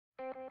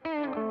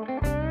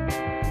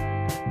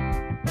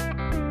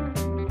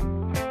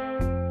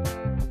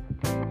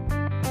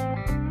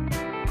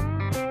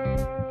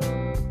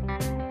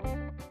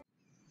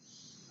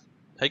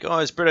Hey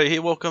guys, Bretto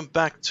here, welcome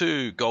back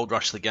to Gold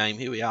Rush the Game.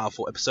 Here we are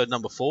for episode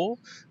number 4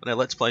 on our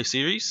Let's Play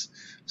series.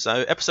 So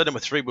episode number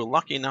 3, we're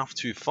lucky enough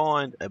to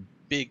find a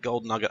big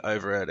gold nugget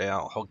over at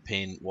our hog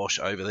pen wash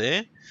over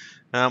there.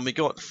 We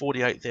got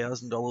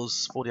 $48,000,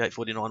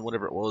 $48.49,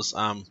 whatever it was.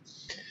 And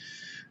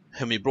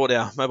we brought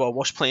our mobile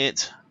wash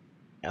plant,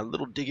 our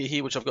little digger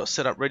here, which I've got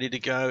set up ready to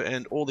go,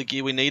 and all the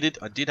gear we needed.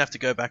 I did have to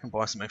go back and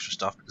buy some extra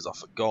stuff because I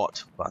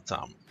forgot, but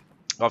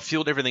I've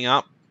filled everything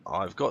up.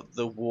 I've got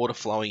the water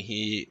flowing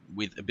here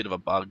with a bit of a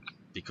bug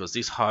because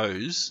this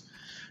hose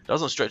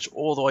doesn't stretch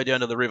all the way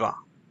down to the river.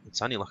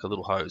 It's only like a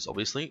little hose,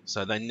 obviously,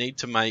 so they need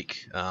to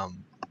make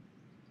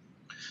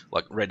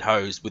like red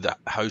hose with a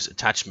hose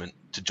attachment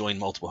to join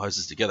multiple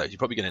hoses together. You're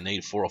probably going to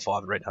need 4 or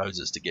 5 red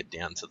hoses to get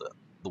down to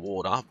the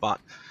water,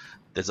 but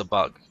there's a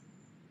bug.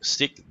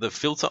 Stick the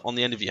filter on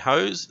the end of your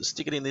hose,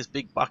 stick it in this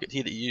big bucket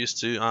here that you use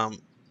to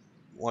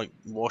like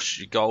wash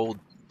your gold,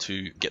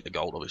 to get the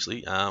gold,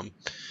 obviously,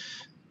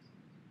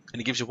 and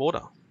it gives you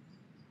water.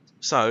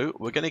 So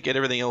we're going to get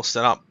everything else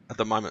set up at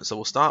the moment. So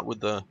we'll start with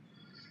the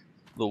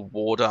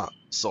water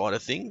side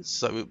of things.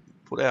 So we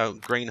put our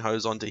green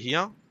hose onto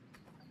here,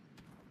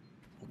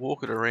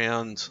 walk it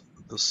around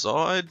the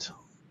side,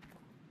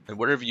 and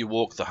wherever you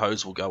walk, the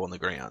hose will go on the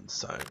ground.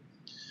 So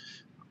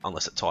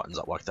unless it tightens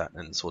up like that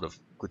and sort of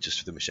glitches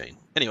through the machine.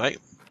 Anyway,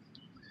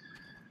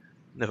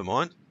 never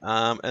mind.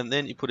 And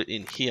then you put it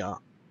in here,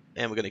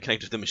 and we're going to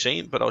connect it to the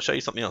machine. But I'll show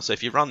you something else. So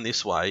if you run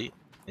this way,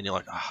 and you're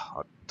like, oh,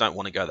 I don't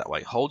want to go that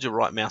way, hold your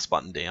right mouse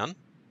button down, and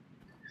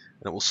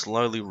it will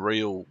slowly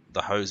reel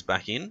the hose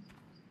back in.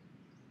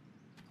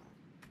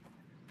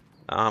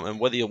 And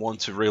whether you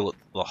want to reel it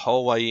the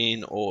whole way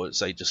in, or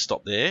say just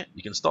stop there,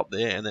 you can stop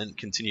there and then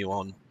continue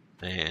on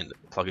and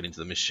plug it into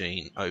the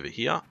machine over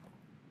here.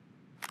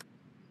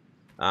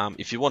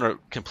 If you want to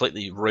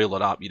completely reel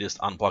it up, you just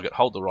unplug it,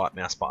 hold the right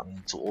mouse button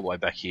until all the way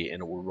back here,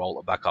 and it will roll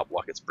it back up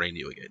like it's brand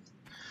new again.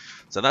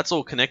 So that's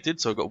all connected.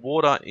 So we've got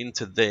water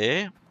into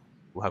there.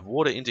 We'll have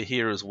water into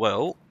here as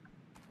well.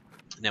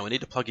 Now we need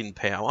to plug in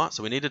power,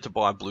 so we needed to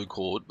buy a blue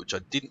cord, which I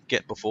didn't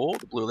get before,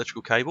 the blue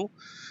electrical cable.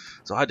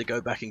 So I had to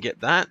go back and get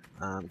that,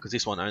 because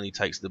this one only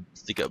takes the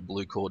thicker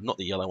blue cord, not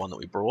the yellow one that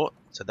we brought.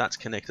 So that's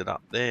connected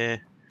up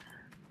there.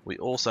 We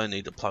also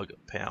need to plug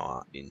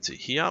power into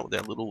here with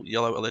our little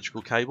yellow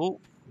electrical cable.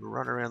 We'll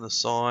run around the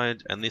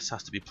side, and this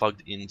has to be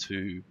plugged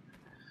into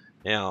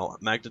our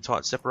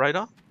magnetite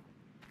separator.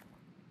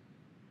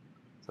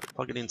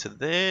 Plug it into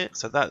there,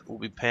 so that will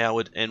be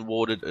powered and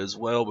watered as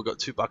well. We've got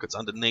 2 buckets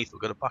underneath.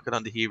 We've got a bucket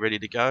under here ready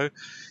to go,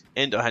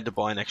 and I had to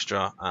buy an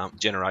extra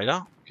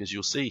generator, because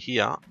you'll see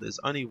here there's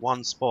only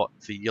one spot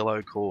for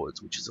yellow cords,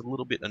 which is a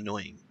little bit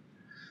annoying.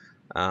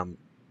 I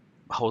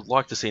would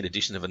like to see an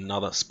addition of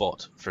another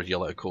spot for a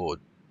yellow cord.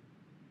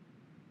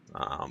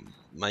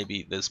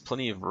 Maybe there's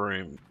plenty of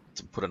room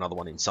to put another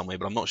one in somewhere,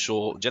 but I'm not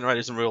sure.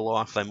 Generators in real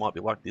life, they might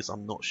be like this,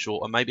 I'm not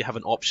sure. Or maybe have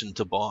an option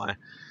to buy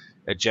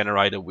a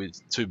generator with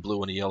 2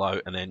 blue and a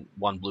yellow, and then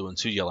 1 blue and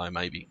 2 yellow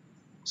maybe.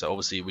 So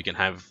obviously we can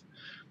have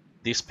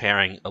this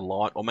powering a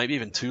light, or maybe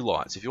even 2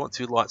 lights. If you want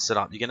 2 lights set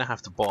up, you're going to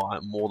have to buy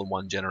more than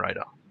 1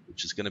 generator,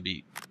 which is going to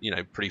be, you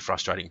know, pretty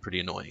frustrating,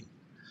 pretty annoying.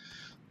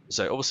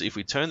 So obviously if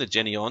we turn the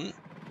Jenny on,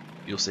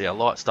 you'll see our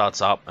light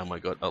starts up, and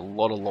we've got a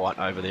lot of light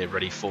over there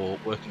ready for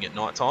working at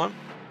night time.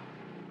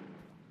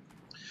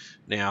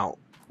 Now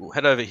we'll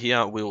head over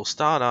here, we'll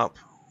start up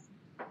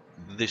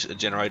this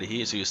generator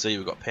here, so you see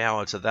we've got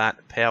power to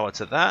that, power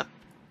to that.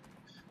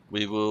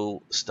 We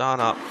will start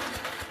up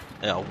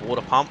our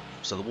water pump,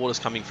 so the water's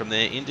coming from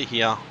there into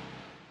here,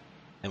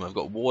 and we've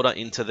got water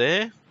into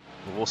there.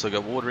 We've also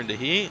got water into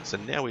here, so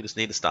now we just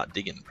need to start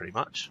digging pretty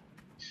much.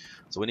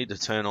 So we need to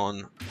turn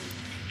on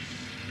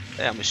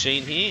our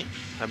machine here,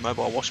 our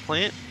mobile wash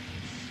plant.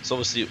 So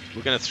obviously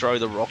we're going to throw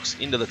the rocks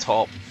into the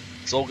top.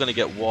 It's all going to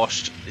get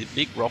washed. The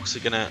big rocks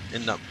are going to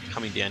end up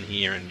coming down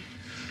here, and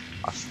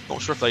I'm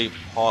not sure if they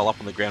pile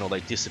up on the ground or they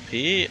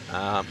disappear,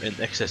 and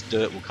excess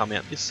dirt will come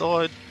out this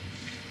side.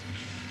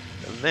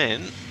 And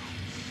then,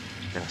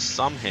 now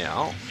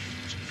somehow,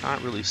 which I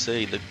can't really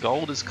see, the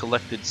gold is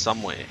collected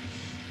somewhere.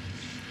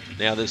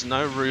 Now there's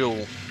no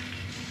real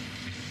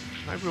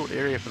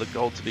area for the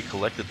gold to be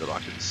collected that I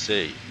can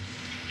see.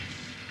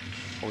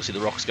 Obviously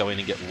the rocks go in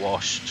and get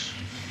washed,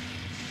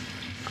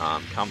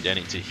 come down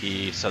into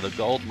here, so the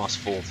gold must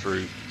fall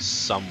through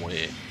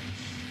somewhere.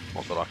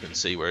 Not that I can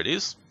see where it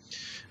is.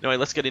 Anyway,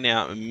 let's get in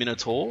our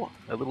Minotaur,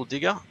 a little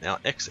digger, our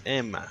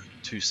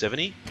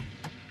XM270.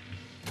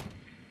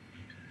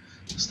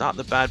 Start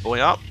the bad boy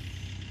up.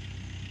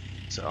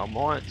 So I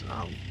might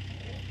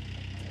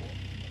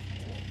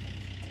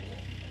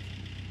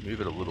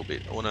move it a little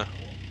bit. I want to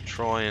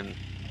try and...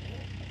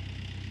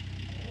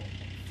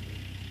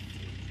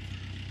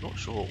 Not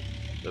sure.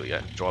 There we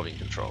go, driving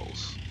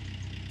controls.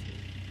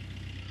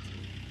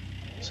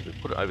 So if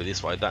we put it over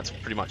this way, that's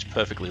pretty much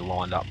perfectly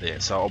lined up there.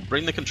 So I'll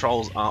bring the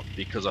controls up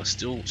because I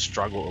still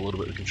struggle a little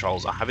bit with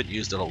controls. I haven't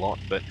used it a lot,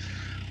 but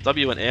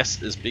W and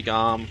S is big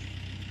arm,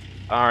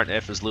 R and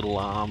F is little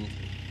arm,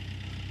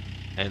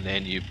 and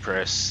then you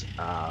press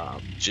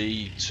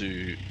G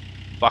to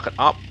bucket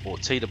up or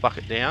tee the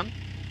bucket down.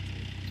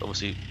 So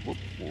obviously,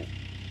 we'll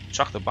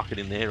chuck the bucket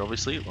in there,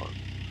 obviously,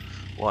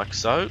 like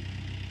so.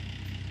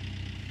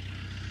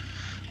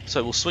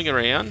 So we'll swing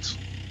around.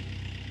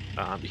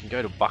 You can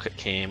go to bucket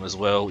cam as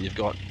well. You've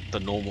got the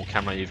normal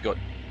camera, you've got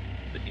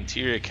the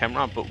interior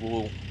camera, but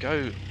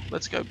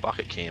let's go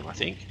bucket cam, I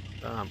think.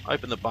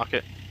 Open the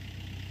bucket.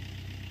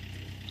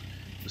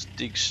 Just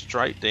dig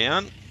straight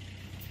down.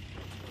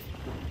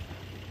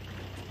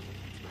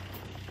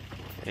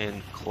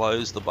 And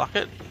close the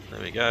bucket. There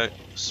we go.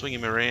 Swing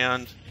him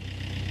around.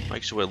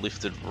 Make sure we're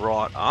lifted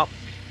right up.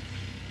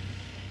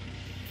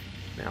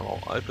 Now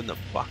I'll open the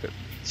bucket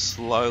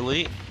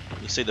slowly.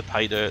 You see the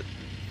pay dirt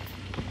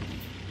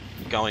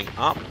going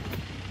up.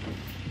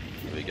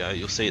 There we go.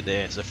 You'll see it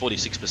there. So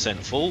 46%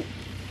 full. So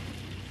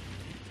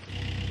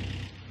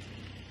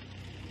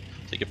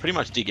you can pretty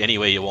much dig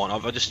anywhere you want.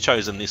 I've just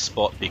chosen this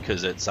spot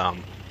because it's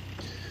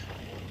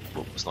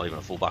it's not even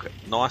a full bucket.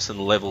 Nice and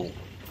level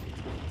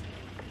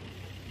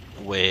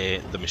where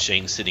the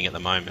machine's sitting at the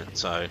moment.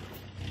 So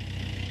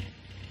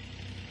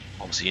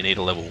obviously you need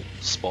a level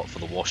spot for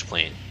the wash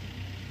plant.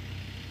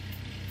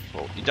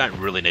 Well, you don't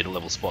really need a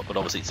level spot, but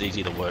obviously it's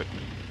easier to work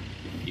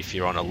if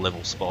you're on a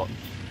level spot.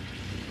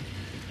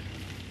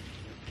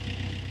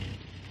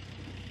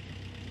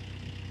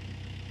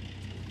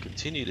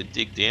 Continue to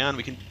dig down.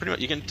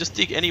 You can just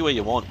dig anywhere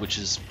you want, which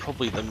is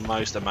probably the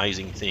most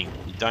amazing thing.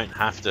 You don't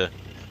have to.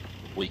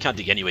 Well, you can't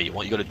dig anywhere you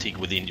want. You got to dig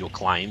within your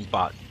claim,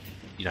 but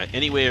you know,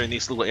 anywhere in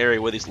this little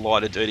area where this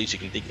lighter dirt is, you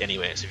can dig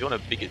anywhere. So if you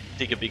want to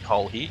dig a big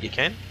hole here, you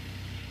can.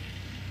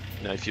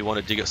 You know, if you want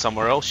to dig it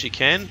somewhere else, you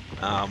can.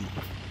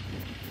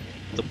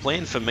 The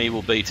plan for me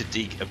will be to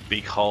dig a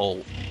big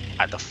hole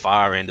at the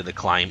far end of the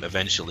claim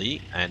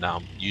eventually, and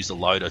use the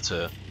loader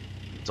to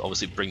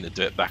obviously bring the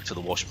dirt back to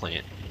the wash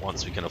plant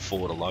once we can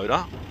afford a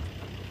loader.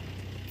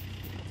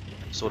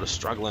 Sort of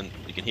struggling,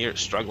 you can hear it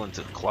struggling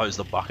to close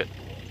the bucket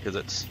because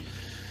it's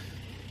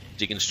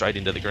digging straight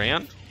into the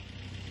ground.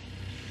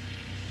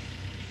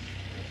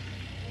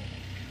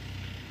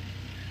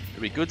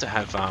 It'd be good to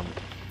have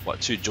like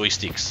 2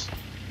 joysticks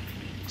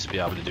to be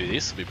able to do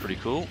this. It'd be pretty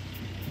cool.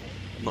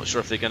 I'm not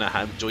sure if they're going to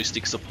have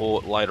joystick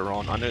support later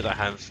on. I know they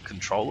have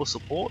controller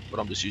support, but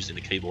I'm just using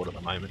the keyboard at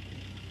the moment.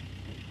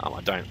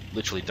 I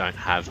literally don't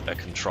have a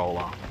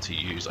controller to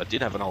use. I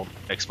did have an old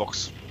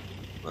Xbox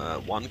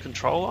One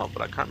controller,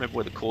 but I can't remember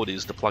where the cord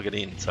is to plug it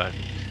in. So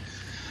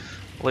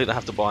I'll either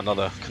have to buy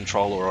another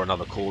controller or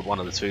another cord, one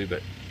of the two.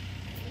 But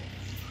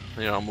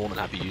you know, I'm more than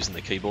happy using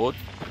the keyboard.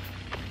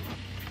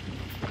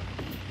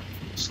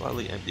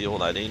 Slowly empty all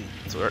that in.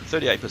 So we're at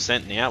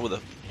 38% now with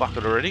a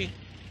bucket already.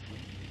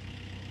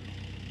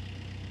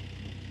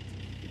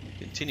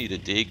 Continue to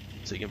dig,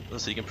 so you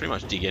can pretty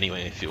much dig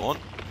anywhere if you want.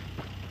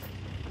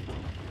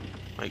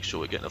 Make sure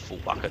we're getting a full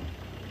bucket.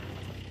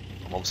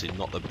 I'm obviously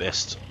not the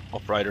best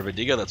operator of a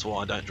digger, that's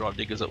why I don't drive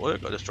diggers at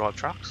work, I just drive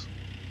trucks.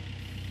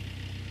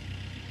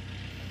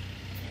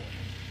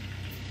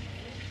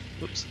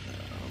 Oops.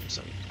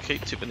 So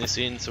keep tipping this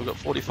in. So we've got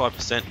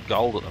 45%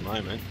 gold at the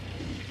moment,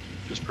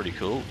 which is pretty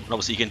cool. And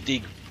obviously you can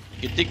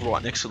dig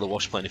right next to the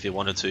wash plant if you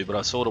wanted to, but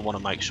I sort of want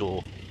to make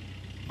sure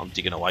I'm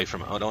digging away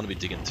from it. I don't want to be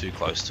digging too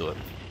close to it.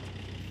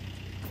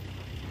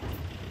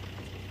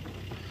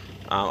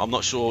 I'm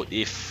not sure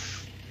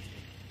if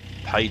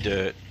pay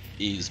dirt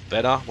is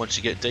better once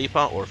you get deeper,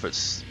 or if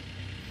it's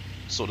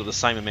sort of the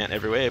same amount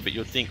everywhere, but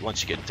you'd think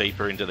once you get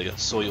deeper into the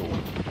soil,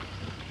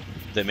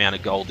 the amount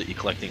of gold that you're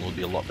collecting would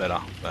be a lot better,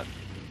 but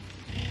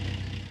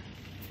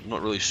I'm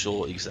not really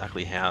sure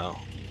exactly how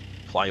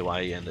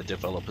Playway and the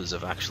developers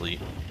have actually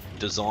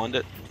designed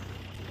it.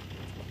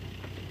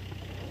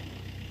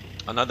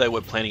 I know they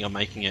were planning on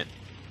making it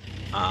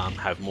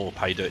have more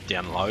pay dirt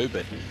down low,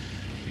 but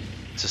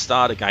to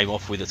start a game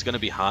off with, it's going to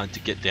be hard to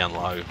get down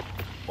low,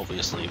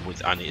 obviously,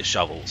 with only a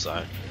shovel.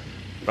 So,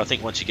 but I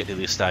think once you get to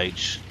this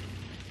stage,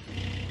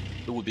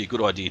 it would be a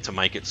good idea to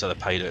make it so the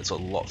pay dirt's a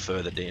lot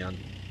further down.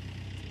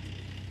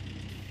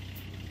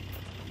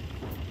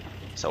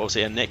 So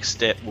obviously our next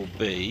step will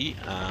be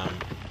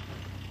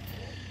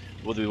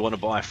whether we want to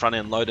buy a front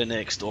end loader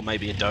next or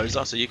maybe a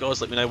dozer. So you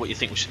guys let me know what you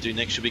think we should do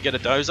next. Should we get a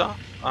dozer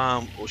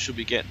or should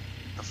we get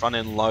a front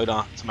end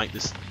loader to make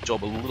this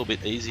job a little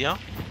bit easier?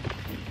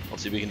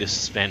 Obviously we can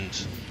just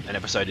spend an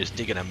episode just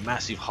digging a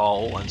massive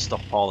hole and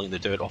stockpiling the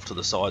dirt off to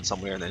the side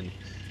somewhere, and then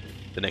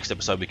the next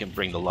episode we can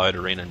bring the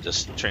loader in and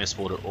just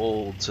transport it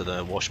all to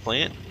the wash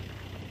plant.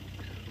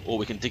 Or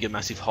we can dig a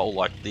massive hole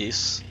like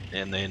this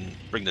and then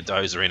bring the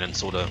dozer in and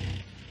sort of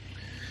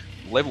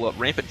level up,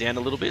 ramp it down a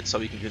little bit so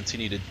we can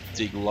continue to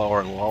dig lower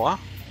and lower.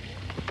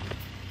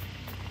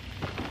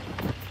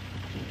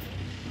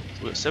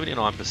 So we're at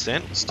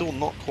 79%, still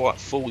not quite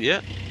full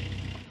yet.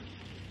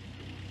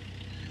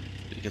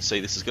 But you can see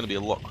this is going to be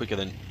a lot quicker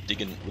than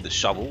digging with a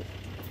shovel.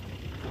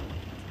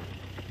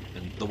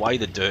 And the way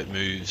the dirt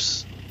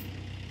moves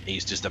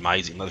is just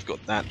amazing. They've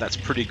got that's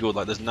pretty good.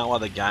 Like, there's no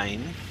other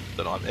game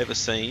that I've ever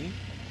seen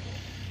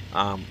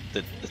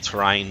that the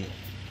terrain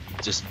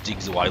just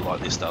digs away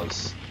like this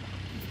does.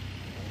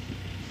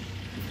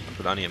 I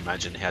could only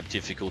imagine how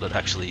difficult it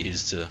actually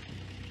is to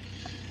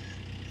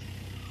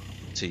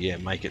to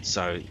make it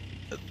so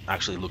it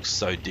actually looks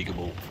so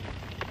diggable.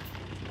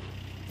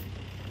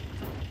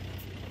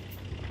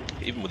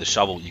 Even with a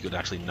shovel, you could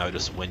actually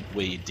notice where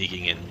you're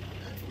digging and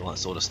all that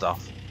sort of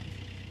stuff.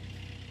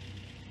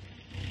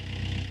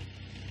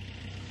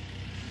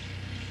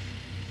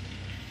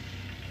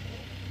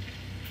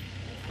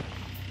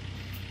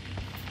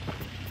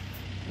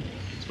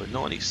 So we're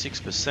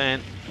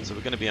 96%, so we're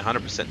going to be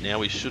 100% now.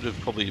 We should have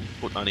probably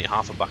put only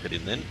half a bucket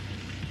in then.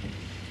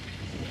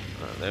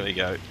 There we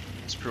go.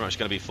 It's pretty much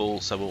going to be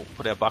full, so we'll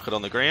put our bucket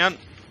on the ground.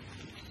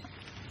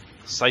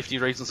 Safety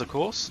reasons, of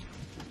course.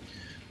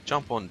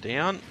 Jump on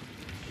down.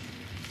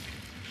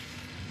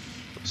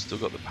 Still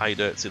got the pay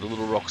dirt. See the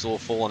little rocks all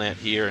falling out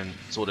here and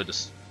sort of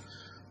just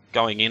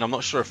going in. I'm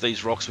not sure if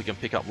these rocks we can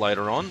pick up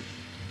later on.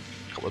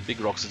 A couple of big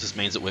rocks, it just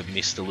means that we've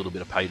missed a little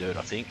bit of pay dirt,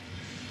 I think.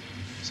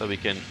 So we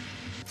can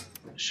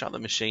shut the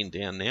machine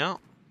down now.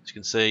 As you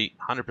can see,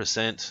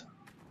 100%.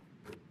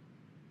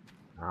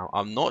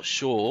 I'm not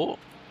sure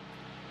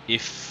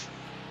if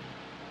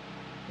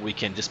we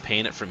can just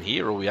pan it from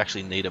here or we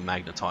actually need a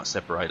magnetite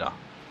separator.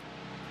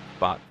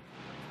 But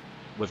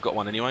we've got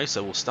one anyway,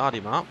 so we'll start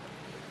him up.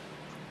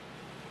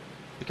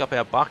 Pick up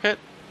our bucket,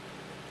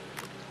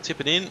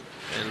 tip it in,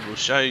 and we'll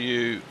show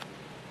you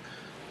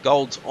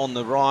gold's on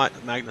the right,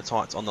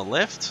 magnetite's on the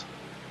left.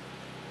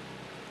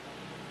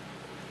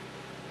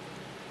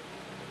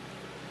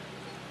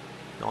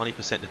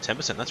 %90 to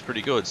 10%, that's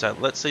pretty good. So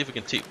let's see if we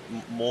can tip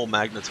more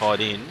magnetite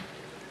in,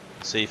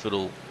 see if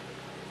it'll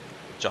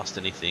adjust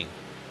anything.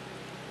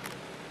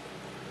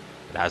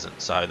 It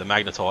hasn't, so the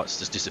magnetite's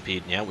just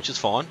disappeared now, which is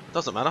fine, it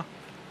doesn't matter.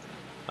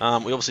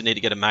 We obviously need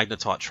to get a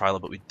magnetite trailer,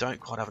 but we don't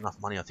quite have enough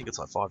money. I think it's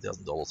like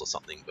 $5,000 or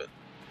something. But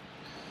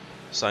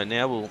so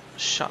now we'll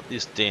shut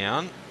this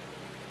down.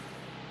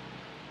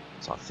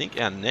 So I think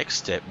our next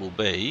step will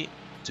be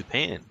to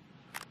pan.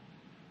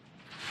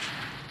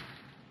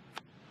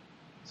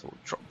 So we'll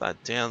drop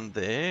that down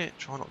there.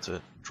 Try not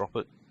to drop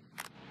it.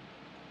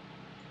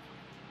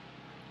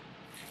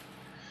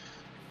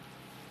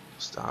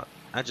 Start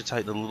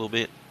agitating a little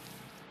bit.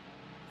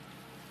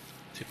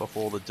 Tip off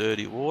all the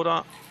dirty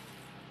water.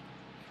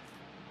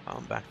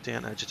 Back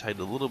down, agitate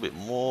a little bit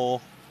more.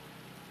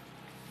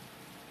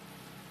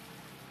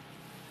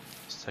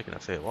 It's taking a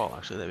fair while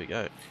actually, there we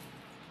go.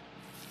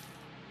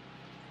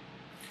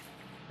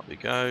 Up we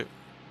go.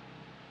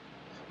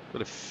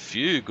 Got a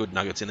few good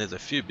nuggets in there,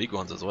 there's a few big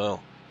ones as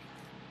well.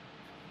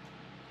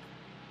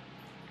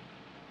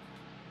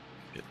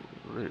 Get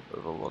rid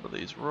of a lot of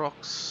these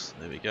rocks.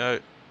 There we go.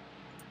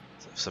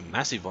 Some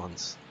massive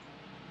ones.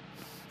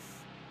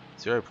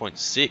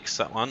 0.6,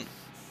 that one.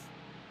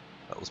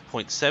 That was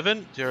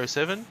 0.7,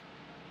 0.7.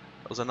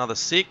 That was another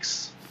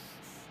 6.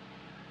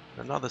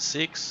 Another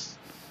 6.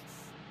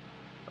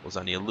 That was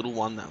only a little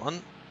one, that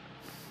one.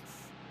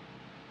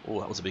 Oh,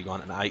 that was a big one,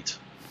 an 8.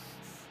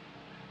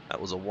 That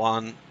was a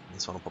 1.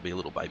 This one will probably be a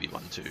little baby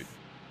one too.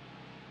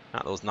 No,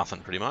 that was nothing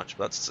pretty much.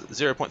 But that's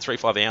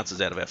 0.35 ounces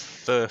out of our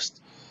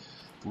first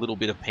little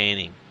bit of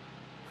panning.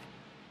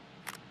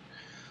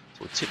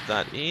 So we'll tip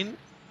that in.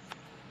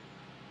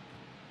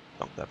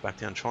 Dump that back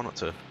down, try not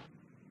to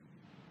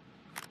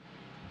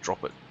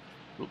drop it.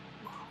 Oop.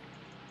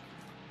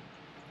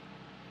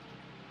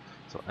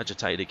 So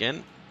agitate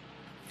again.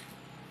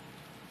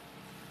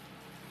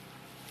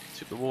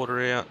 Tip the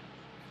water out.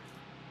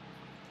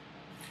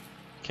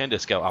 Can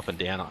just go up and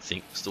down, I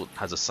think. Still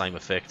has the same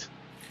effect.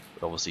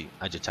 But obviously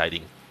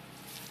agitating,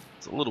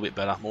 it's a little bit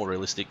better, more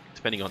realistic,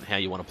 depending on how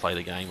you want to play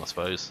the game, I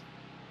suppose.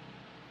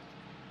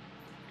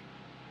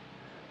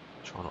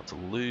 Try not to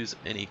lose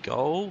any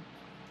gold.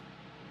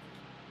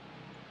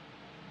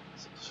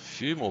 There's a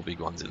few more big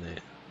ones in there.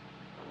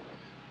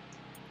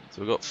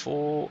 So we've got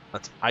 4,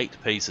 that's 8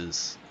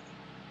 pieces.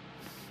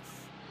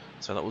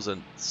 So that was a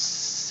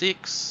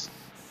 6,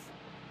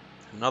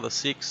 another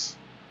 6,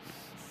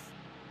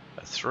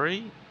 a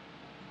 3,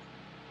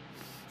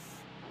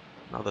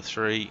 another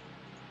 3,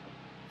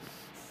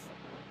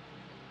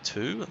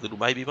 2, a little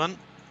baby one,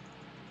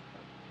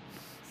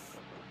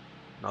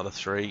 another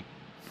 3,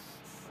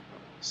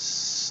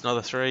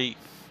 another 3,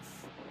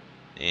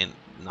 and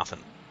nothing.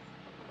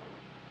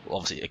 Well,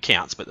 obviously it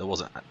counts, but there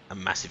wasn't a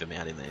massive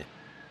amount in there.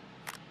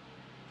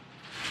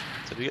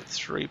 So we get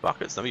 3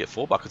 buckets, then we get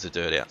 4 buckets of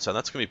dirt out. So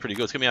that's going to be pretty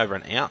good. It's going to be over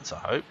an ounce, I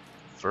hope,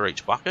 for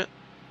each bucket.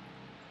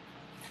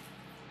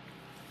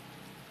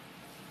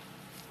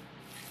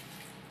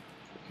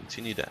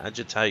 Continue to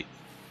agitate.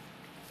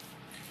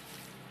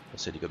 I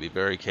said you've got to be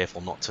very careful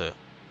not to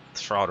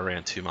throw it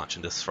around too much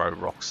and just throw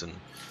rocks and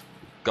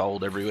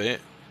gold everywhere.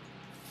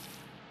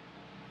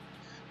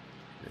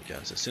 There we go.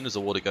 So as soon as the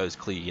water goes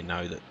clear, you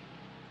know that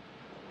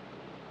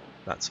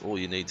that's all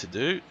you need to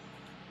do.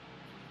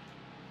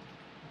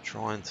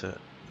 Trying to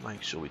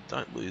make sure we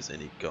don't lose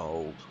any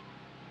gold.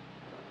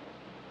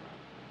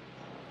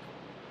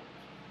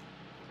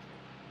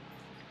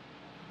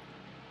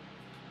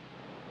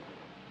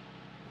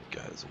 There we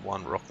go, there's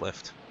 1 rock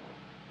left.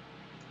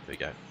 There we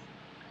go.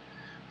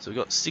 So we've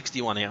got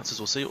 61 ounces,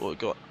 we'll see what we've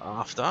got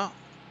after.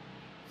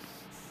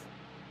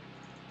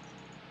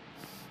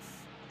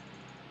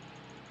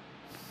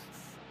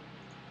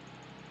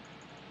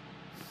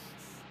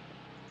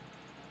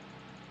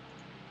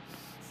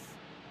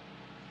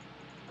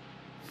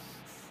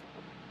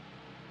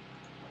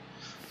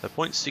 So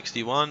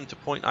 0.61 to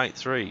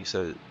 0.83,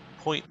 so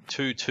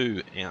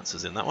 0.22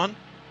 ounces in that one.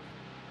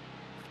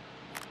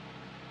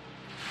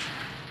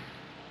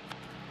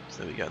 So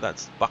there we go,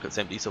 that's bucket's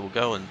empty, so we'll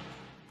go and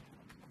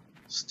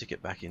stick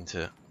it back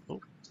into, oh,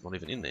 it's not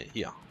even in there,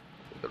 here,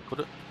 we've got to put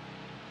it.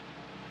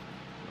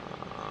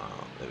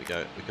 There we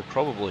go, we could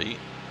probably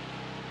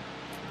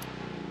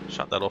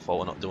shut that off while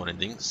we're not doing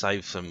anything,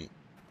 save some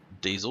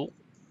diesel.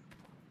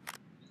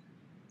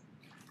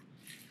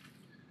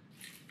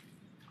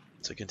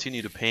 So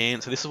continue to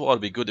pan, so this is why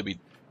it'd be good to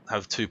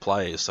have two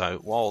players,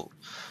 so while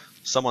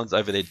someone's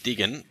over there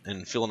digging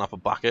and filling up a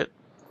bucket,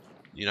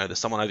 you know, there's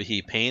someone over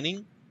here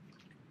panning.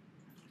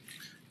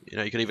 You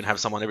know, you could even have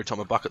someone every time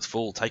a bucket's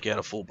full, take out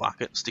a full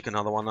bucket, stick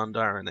another one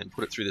under, and then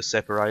put it through the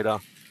separator.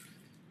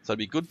 So it'd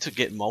be good to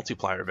get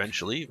multiplayer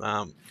eventually.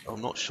 I'm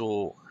not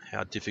sure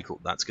how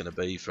difficult that's going to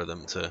be for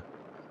them to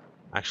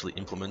actually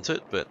implement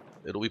it, but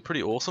it'll be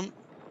pretty awesome.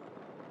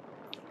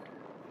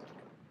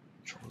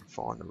 Try and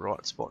find the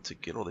right spot to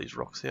get all these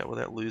rocks out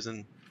without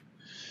losing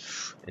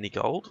any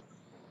gold.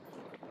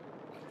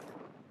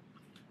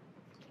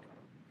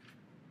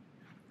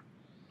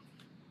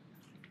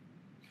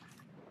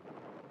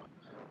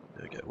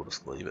 There we go, we'll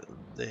just leave it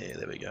there,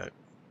 there we go.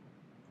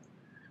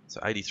 So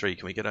 83,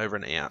 can we get over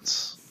an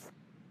ounce?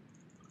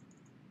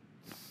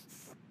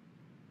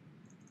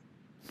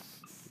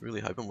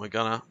 Really hoping we're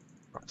gonna,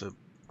 up to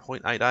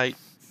 0.88,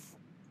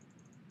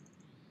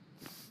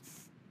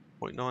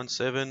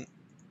 0.97,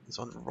 this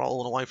one's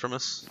rolling away from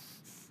us,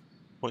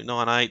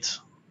 0.98,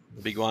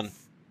 the big one,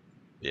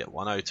 yeah,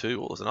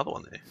 102, oh, there's another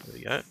one there, there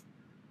we go.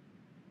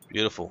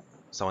 Beautiful,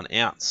 so an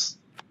ounce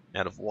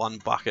out of one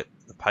bucket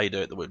of pay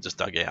dirt that we've just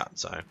dug out.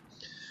 So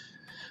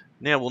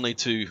now we'll need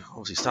to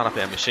obviously start up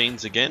our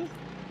machines again.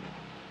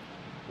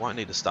 Won't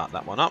need to start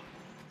that one up.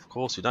 Of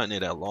course, we don't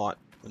need our light.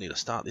 We need to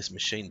start this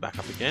machine back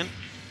up again.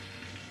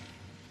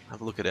 Have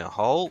a look at our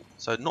hole.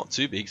 So not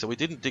too big. So we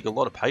didn't dig a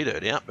lot of pay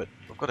dirt out, but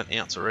we've got an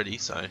ounce already.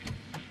 So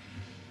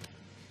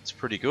it's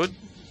pretty good.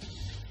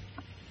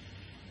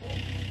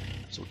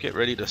 So we'll get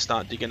ready to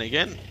start digging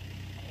again.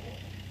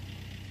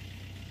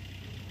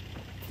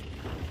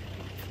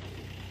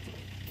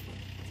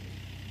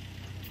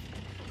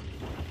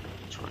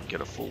 Try and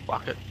get a full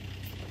bucket.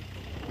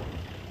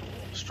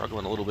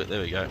 Struggling a little bit.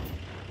 There we go.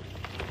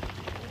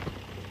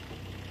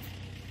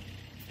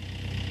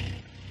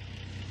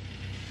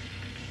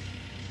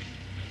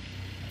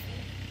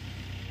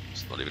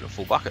 It's not even a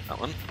full bucket, that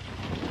one.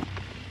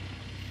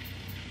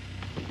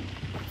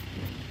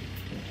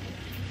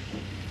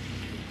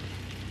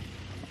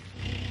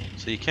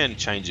 So you can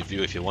change your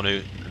view if you want to,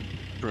 and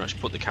pretty much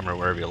put the camera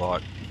wherever you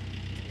like.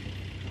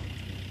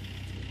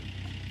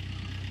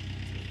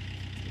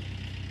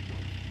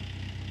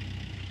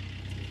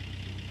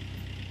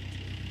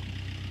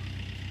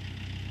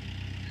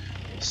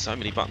 So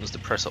many buttons to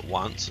press at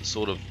once, it's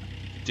sort of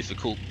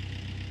difficult.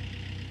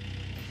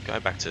 Go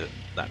back to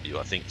that view,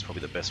 I think it's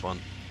probably the best one.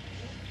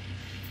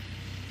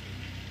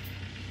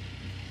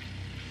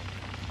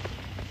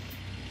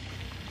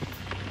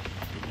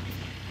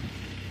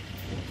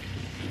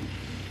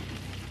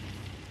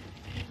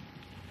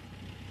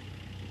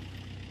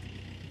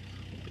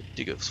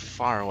 Dig it as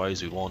far away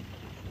as we want.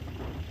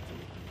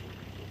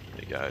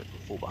 There you go,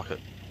 full bucket.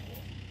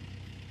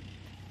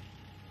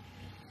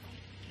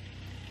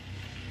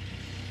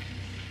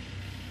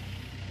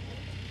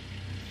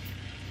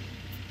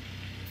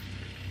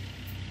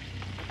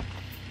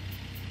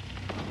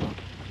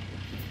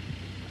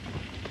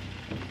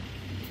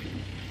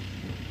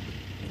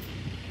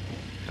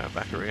 Go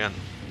back around,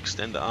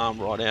 extend the arm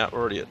right out. We're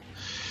already at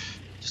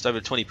just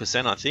over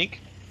 20%, I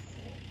think.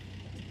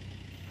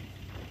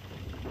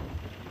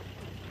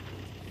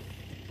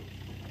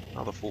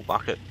 Another full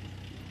bucket.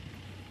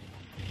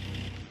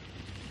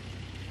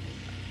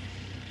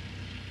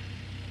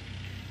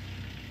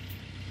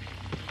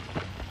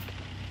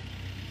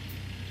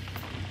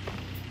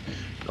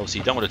 Obviously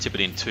you don't want to tip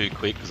it in too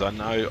quick, because I'm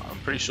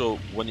pretty sure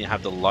when you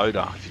have the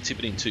loader, if you tip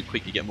it in too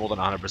quick you get more than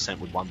 100%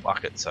 with one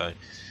bucket, so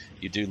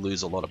you do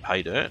lose a lot of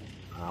pay dirt.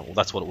 Well,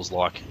 that's what it was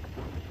like.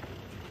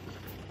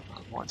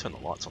 I might turn the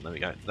lights on, there we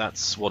go.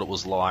 That's what it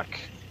was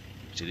like.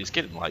 Actually, it's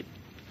getting late,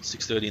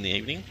 6:30 in the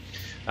evening.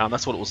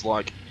 That's what it was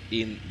like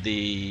in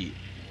the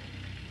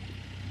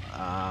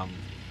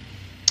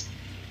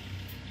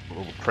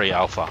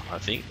pre-alpha, I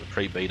think, the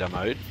pre-beta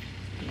mode.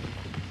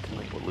 I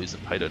think we're losing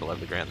pay dirt all over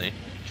the ground there.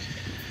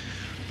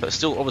 But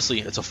still,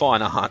 obviously, it's a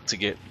fine art to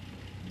get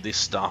this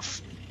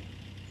stuff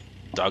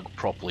dug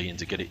properly and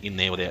to get it in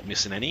there without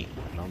missing any.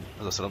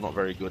 As I said, I'm not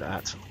very good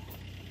at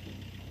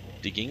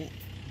digging.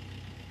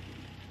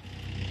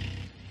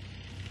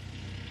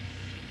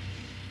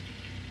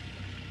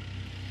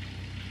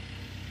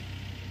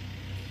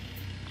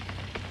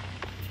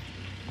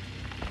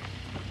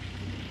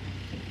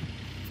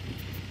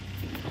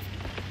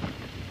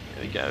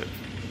 There we go.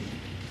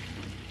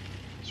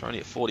 So we're only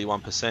at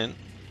 41%.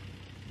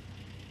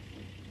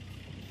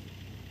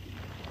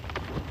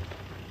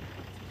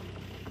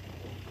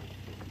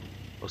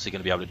 Obviously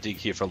going to be able to dig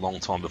here for a long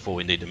time before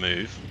we need to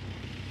move.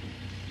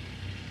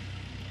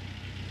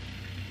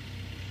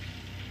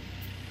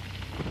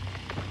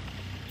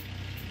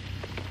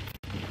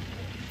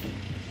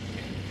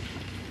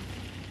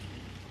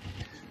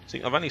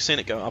 See, I've only seen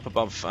it go up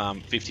above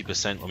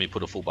 50% when we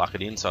put a full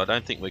bucket in, so I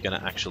don't think we're going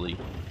to actually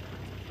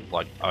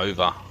like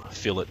over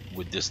fill it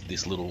with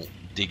this little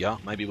digger.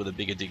 Maybe with a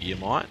bigger digger you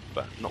might,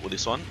 but not with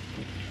this one.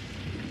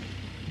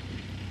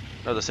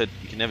 As I said,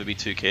 you can never be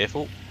too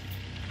careful.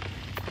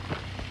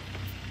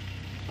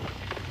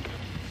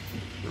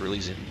 There really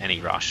isn't any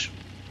rush.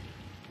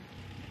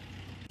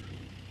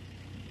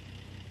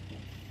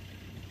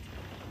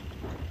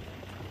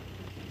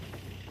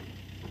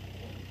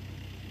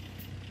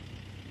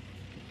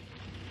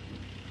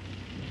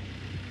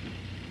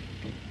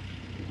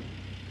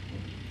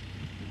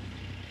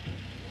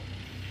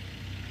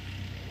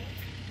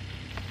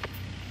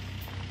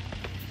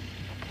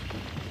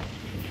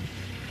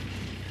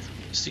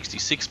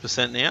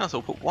 %66 now, so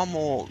we'll put one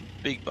more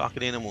big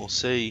bucket in and we'll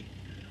see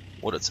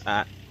what it's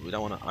at. We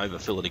don't want to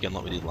overfill it again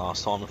like we did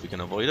last time if we can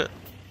avoid it.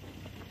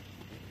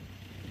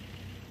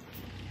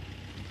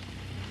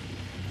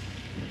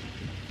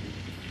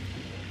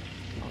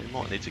 We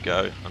might need to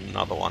go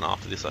another one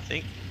after this, I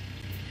think.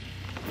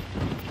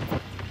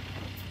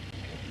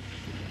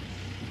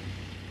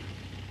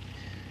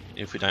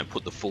 If we don't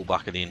put the full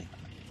bucket in.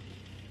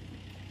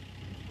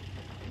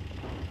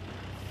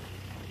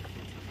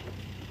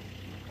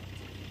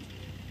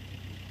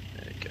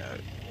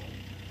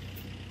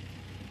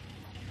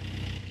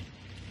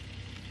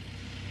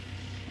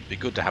 Be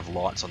good to have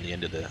lights on the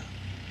end of the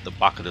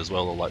bucket as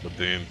well, or like the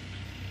boom,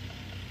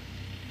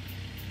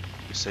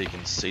 just so you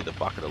can see the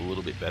bucket a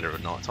little bit better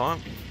at night time.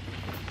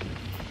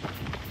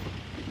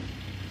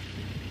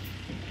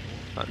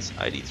 That's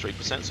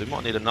 83%, so we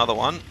might need another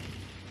one.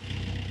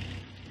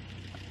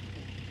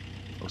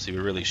 Obviously we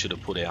really should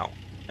have put our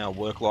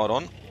work light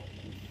on.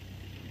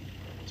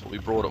 That's what we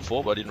brought it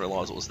for, but I didn't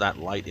realise it was that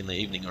late in the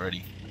evening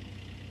already.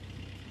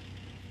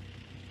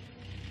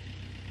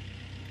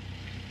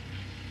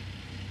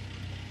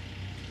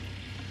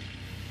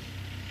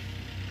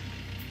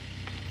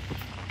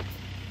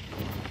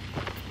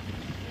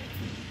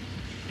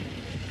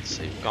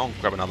 Go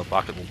and grab another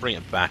bucket, we'll bring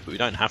it back, but we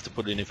don't have to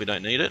put it in if we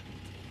don't need it.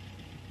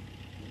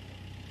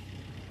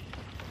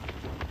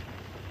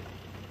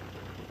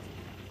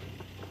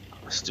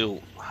 I still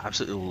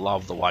absolutely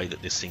love the way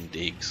that this thing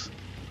digs.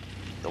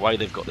 The way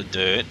they've got the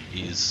dirt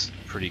is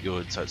pretty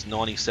good, so it's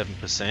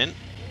 97%.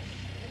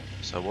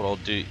 So what I'll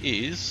do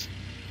is,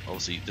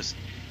 obviously just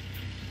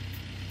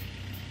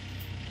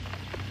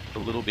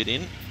put a little bit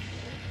in.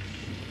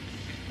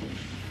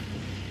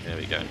 There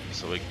we go,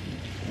 so we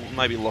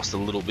maybe lost a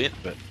little bit,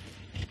 but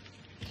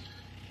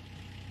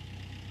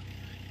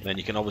then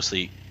you can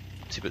obviously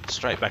tip it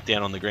straight back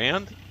down on the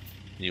ground,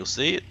 and you'll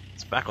see it.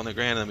 It's back on the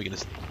ground, and then we can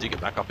just dig it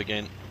back up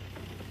again.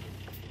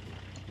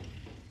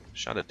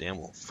 Shut it down.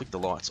 We'll flick the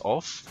lights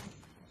off.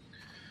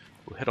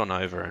 We'll head on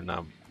over and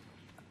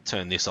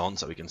turn this on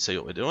so we can see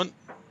what we're doing.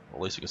 Or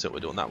at least we can see what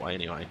we're doing that way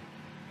anyway.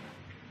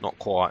 Not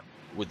quite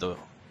with the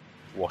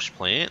wash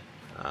plant.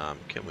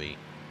 Can we?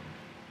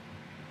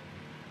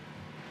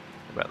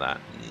 How about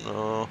that?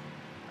 No.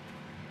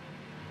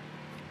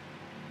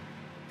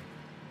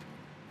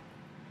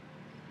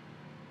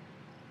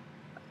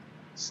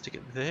 Stick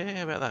it there.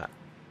 How about that?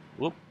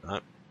 Whoop!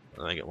 No,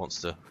 I think it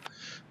wants to.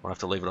 We'll have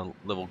to leave it on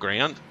level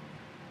ground.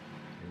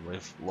 And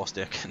we've lost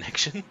our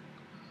connection.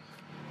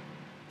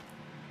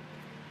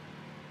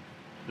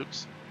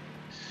 Oops.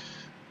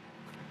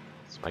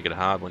 Let's make it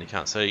hard when you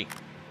can't see.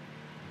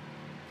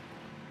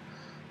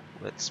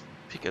 Let's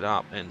pick it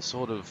up and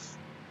sort of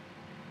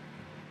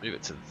move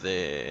it to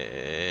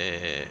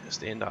there.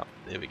 Stand up.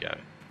 There we go.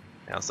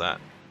 How's that?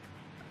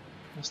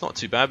 It's not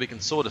too bad. We can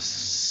sort of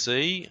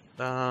see.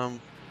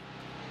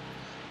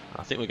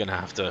 I think we're going to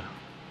have to...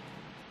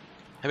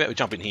 How about we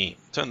jump in here?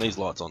 Turn these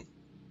lights on.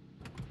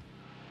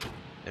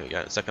 There we go.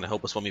 Is that going to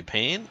help us when we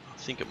pan? I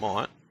think it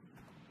might.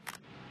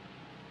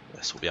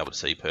 Yes, we'll be able to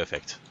see.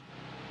 Perfect.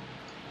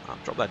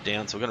 Drop that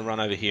down. So we're going to run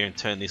over here and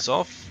turn this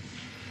off.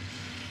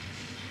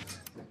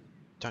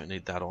 Don't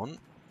need that on.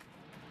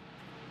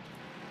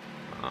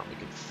 We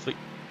can flick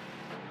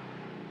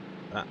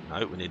that.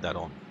 No, we need that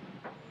on.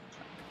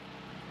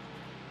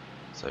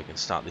 So we can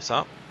start this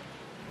up.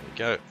 There we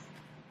go.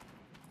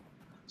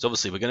 So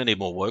obviously we're going to need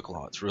more work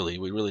lights, really.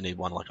 We really need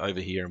one like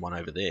over here and one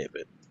over there,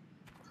 but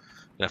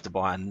we're going to have to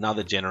buy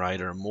another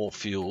generator and more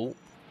fuel,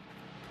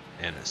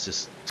 and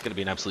it's going to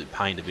be an absolute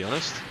pain, to be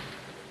honest.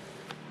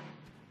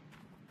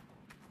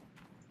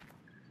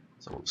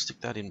 So we'll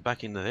stick that in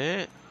back into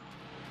there.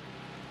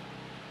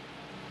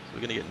 So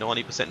we're going to get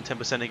 90% and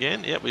 10%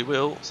 again. Yep, we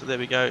will. So there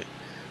we go.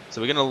 So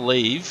we're going to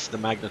leave the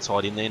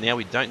magnetite in there now.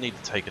 We don't need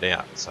to take it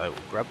out. So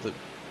we'll grab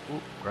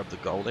the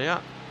gold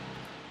out.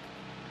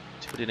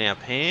 Tip it in our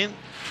pan,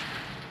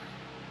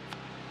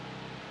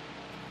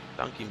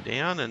 dunk him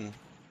down and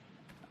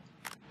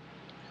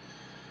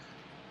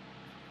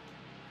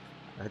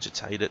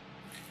agitate it.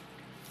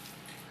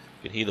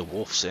 You can hear the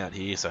wolves out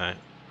here, so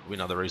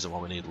another reason why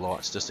we need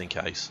lights, just in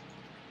case.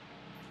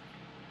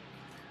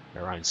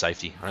 Our own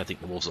safety. I don't think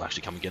the wolves will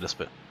actually come and get us,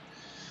 but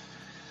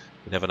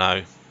you never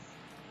know.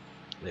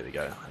 There we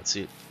go, that's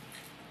it.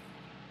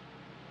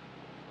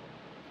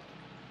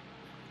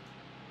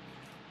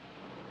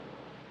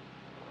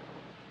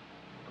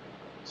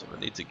 So I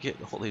need to get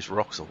all these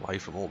rocks away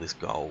from all this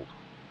gold.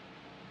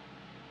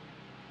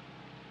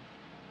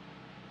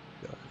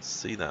 I can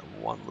see that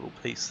one little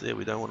piece there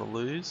we don't want to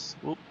lose.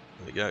 Whoop,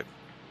 there we go.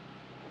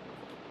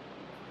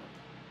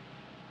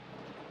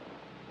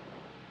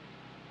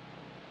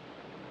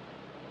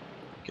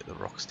 Get the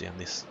rocks down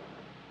this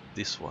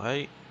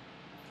way.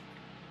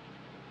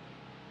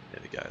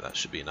 There we go, that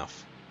should be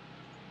enough.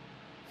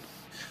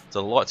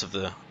 So the lights of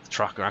the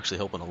truck are actually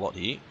helping a lot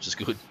here, which is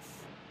good.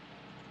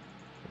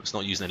 It's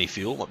not using any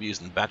fuel, might be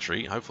using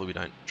battery. Hopefully we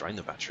don't drain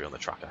the battery on the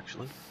truck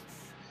actually,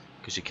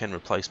 because you can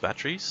replace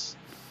batteries.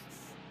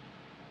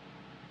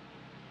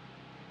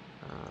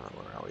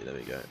 Where are we? There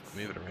we go.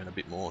 Move it around a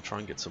bit more, try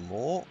and get some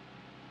more.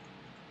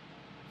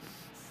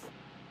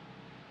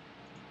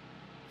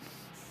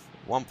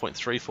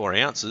 1.34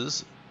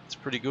 ounces, it's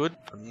pretty good.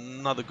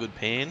 Another good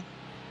pan.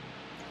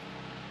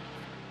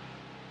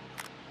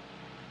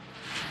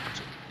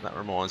 That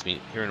reminds me,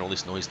 hearing all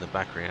this noise in the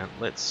background,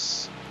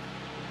 let's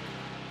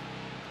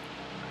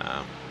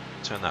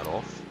turn that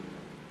off.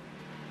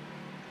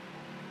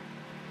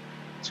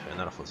 Turn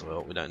that off as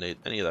well. We don't need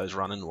any of those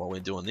running while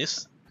we're doing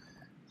this.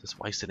 Just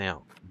wasting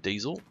our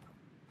diesel.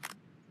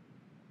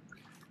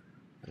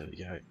 There we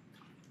go.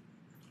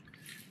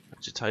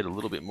 Agitate a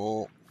little bit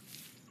more.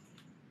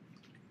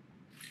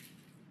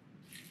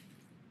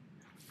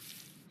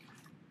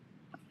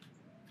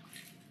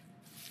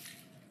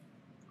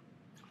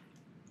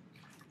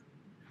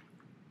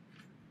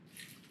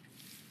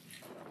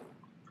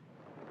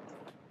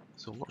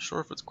 So I'm not sure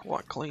if it's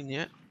quite clean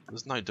yet.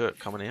 There's no dirt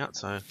coming out,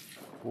 so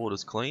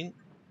water's clean.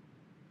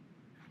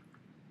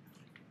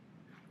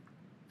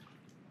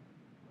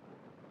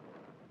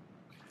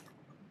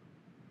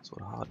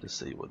 Sort of hard to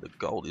see where the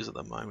gold is at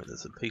the moment.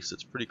 There's a piece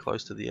that's pretty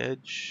close to the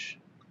edge.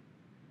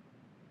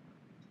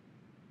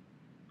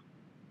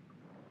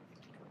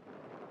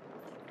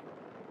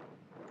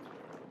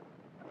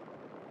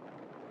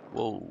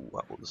 Whoa,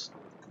 that was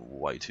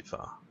way too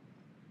far.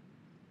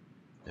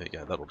 There we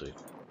go, that'll do.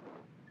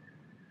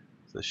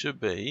 So there should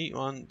be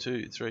 1,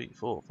 2, 3,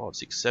 4, 5,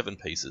 6, 7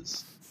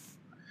 pieces.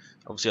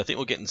 Obviously I think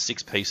we're getting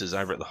 6 pieces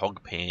over at the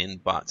hog pan,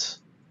 but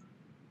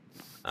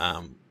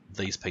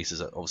these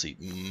pieces are obviously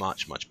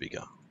much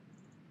bigger.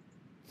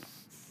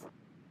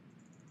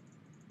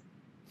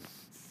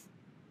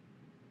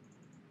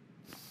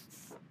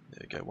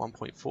 There we go,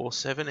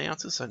 1.47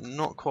 ounces, so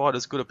not quite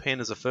as good a pan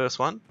as the first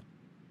one.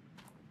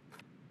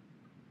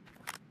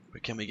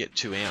 But can we get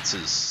 2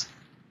 ounces?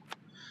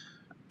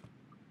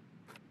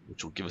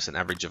 Which will give us an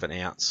average of an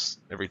ounce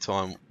every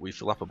time we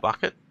fill up a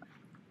bucket.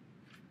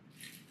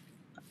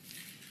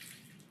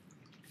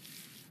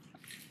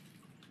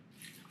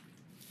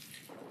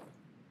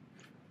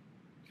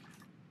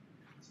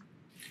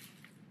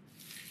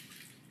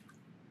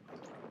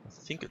 I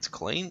think it's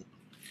clean.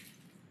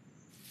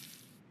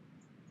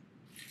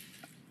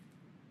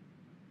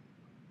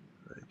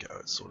 There we go,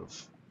 it's sort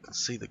of, you can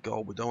see the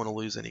gold, we don't want to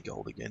lose any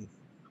gold again.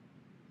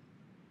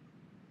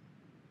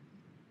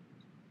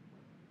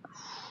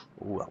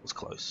 Oh, that was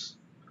close.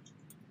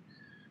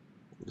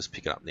 We'll just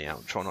pick it up now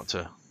and try not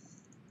to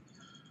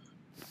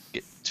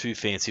get too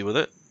fancy with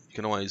it. You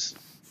can always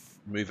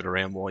move it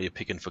around while you're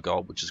picking for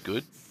gold, which is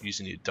good,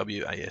 using your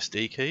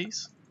WASD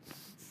keys.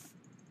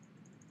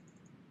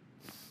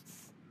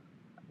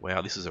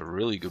 Wow, this is a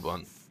really good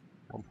one.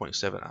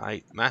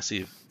 1.78,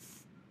 massive.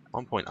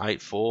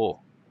 1.84.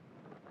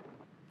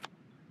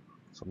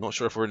 So I'm not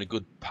sure if we're in a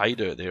good pay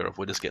dirt there or if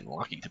we're just getting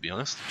lucky, to be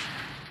honest.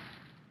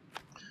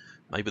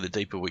 Maybe the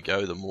deeper we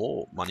go, the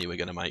more money we're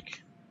going to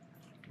make.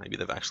 Maybe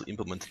they've actually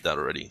implemented that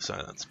already, so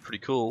that's pretty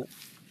cool.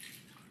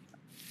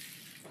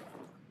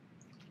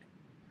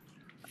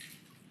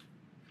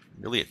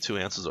 Nearly at 2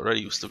 ounces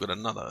already. We've still got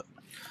another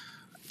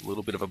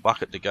little bit of a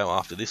bucket to go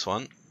after this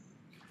one.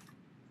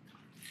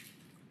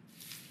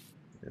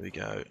 There we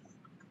go.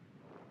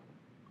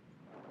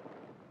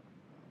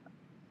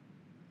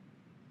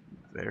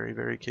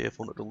 Very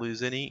careful not to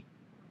lose any.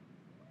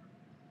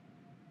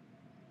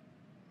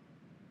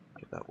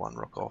 Get that one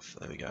rock off.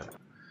 There we go.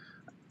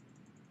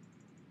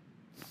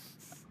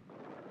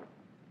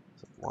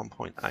 So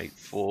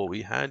 1.84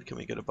 we had. Can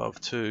we get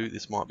above 2?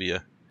 This might be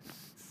a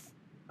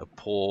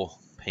poor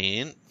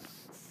pan.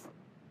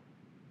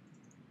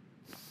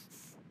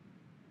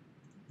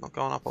 Not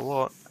going up a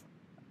lot.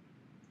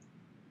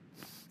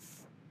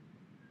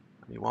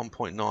 Only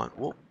 1.9.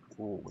 Whoop.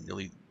 Oh, we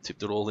nearly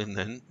tipped it all in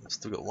then.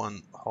 Still got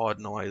one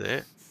hiding away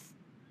there.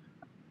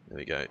 There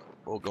we go.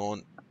 All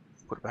gone.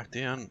 Put it back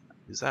down.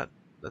 That's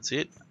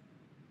it?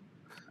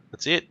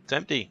 That's it. It's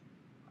empty.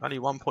 Only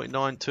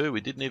 1.92.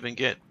 We didn't even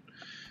get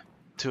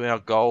to our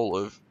goal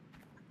of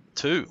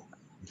 2,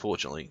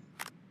 unfortunately.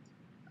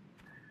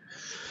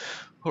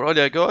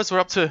 Alrighty guys, we're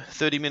up to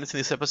 30 minutes in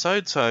this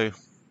episode, so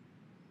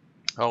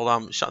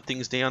I'll shut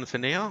things down for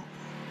now.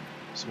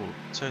 So we'll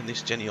turn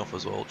this Jenny off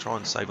as well, try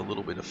and save a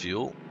little bit of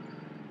fuel.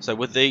 So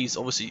with these,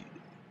 obviously,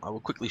 I will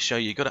quickly show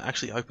you, you've got to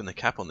actually open the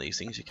cap on these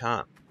things, you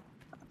can't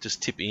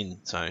just tip in,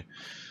 so let's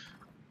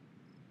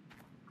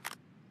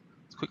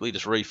quickly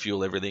just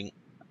refuel everything.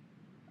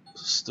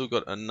 Still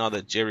got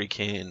another jerry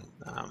can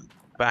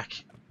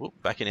back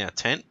in our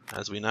tent,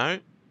 as we know.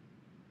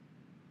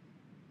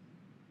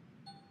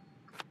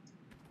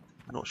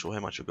 Not sure how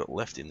much we've got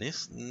left in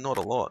this. Not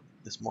a lot.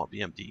 This might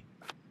be empty.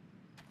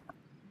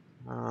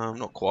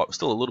 Not quite.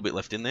 Still a little bit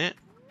left in there.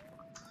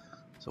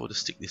 So we'll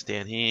just stick this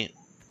down here.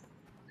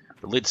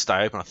 The lids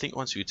stay open. I think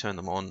once you turn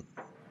them on.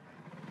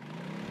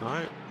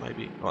 No,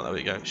 maybe. Oh, there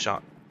we go.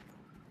 Shut.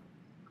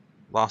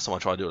 Last time I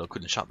tried to do it, I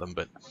couldn't shut them,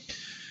 but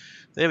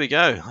there we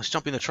go. Let's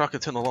jump in the truck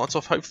and turn the lights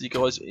off. Hopefully you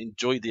guys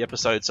enjoyed the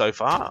episode so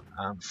far.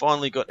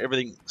 Finally got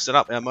everything set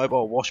up. Our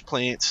mobile wash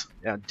plant,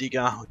 our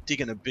digger. We're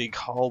digging a big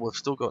hole. We've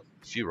still got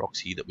a few rocks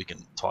here that we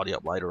can tidy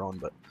up later on,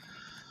 but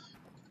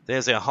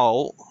there's our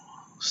hole.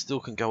 Still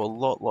can go a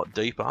lot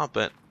deeper,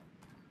 but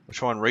we'll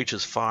try and reach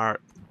as far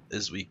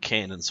as we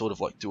can and sort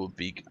of like do a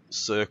big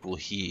circle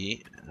here,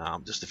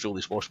 just to fill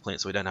this wash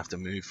plant so we don't have to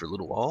move for a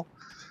little while.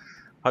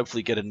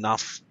 Hopefully get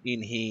enough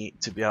in here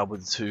to be able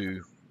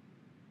to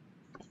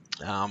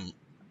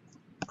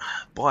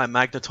buy a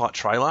magnetite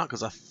trailer,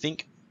 because I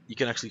think you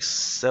can actually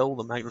sell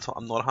the magnetite.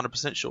 I'm not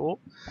 100% sure.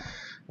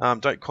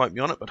 Don't quote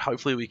me on it, but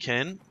hopefully we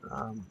can.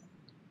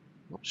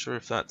 Not sure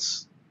if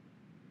that's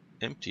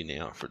empty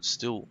now, if it's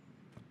still...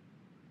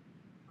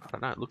 I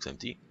don't know, it looks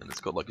empty, and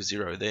it's got like a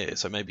 0 there,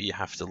 so maybe you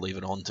have to leave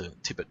it on to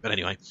tip it. But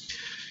anyway,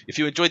 if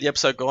you enjoyed the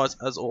episode, guys,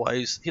 as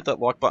always, hit that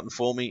like button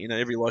for me. You know,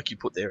 every like you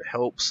put there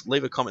helps.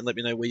 Leave a comment, let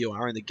me know where you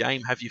are in the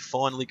game. Have you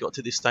finally got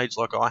to this stage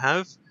like I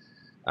have?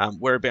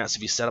 Whereabouts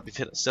have you set up? If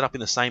you set up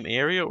in the same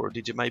area, or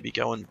did you maybe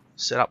go and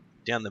set up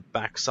down the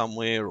back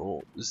somewhere,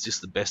 or is this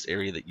the best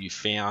area that you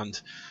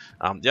found?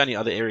 The only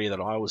other area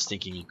that I was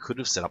thinking you could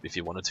have set up if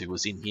you wanted to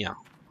was in here.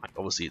 Like,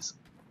 obviously, it's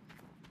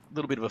a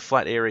little bit of a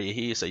flat area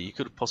here, so you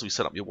could have possibly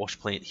set up your wash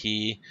plant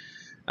here,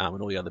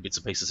 and all the other bits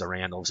and pieces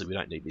around. Obviously, we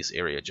don't need this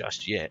area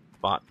just yet,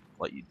 but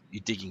like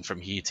you're digging from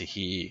here to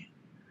here,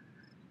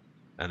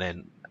 and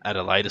then at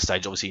a later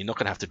stage, obviously, you're not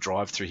going to have to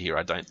drive through here,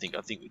 I don't think.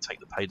 I think we take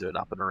the pay dirt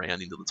up and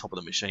around into the top of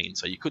the machine.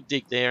 So you could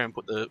dig there and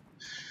put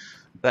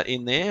that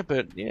in there.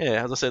 But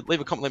yeah, as I said,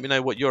 leave a comment, let me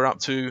know what you're up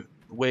to,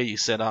 where you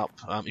set up.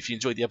 If you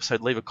enjoyed the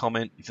episode, leave a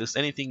comment. If there's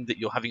anything that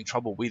you're having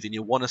trouble with and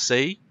you want to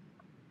see,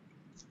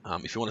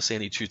 if you want to see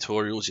any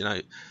tutorials, you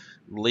know,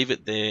 leave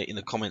it there in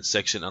the comments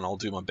section and I'll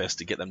do my best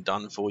to get them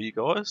done for you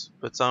guys.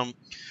 But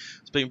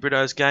it's been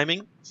Brito's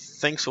Gaming.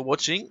 Thanks for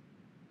watching,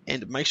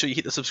 and make sure you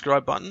hit the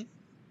subscribe button,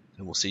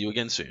 and we'll see you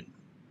again soon.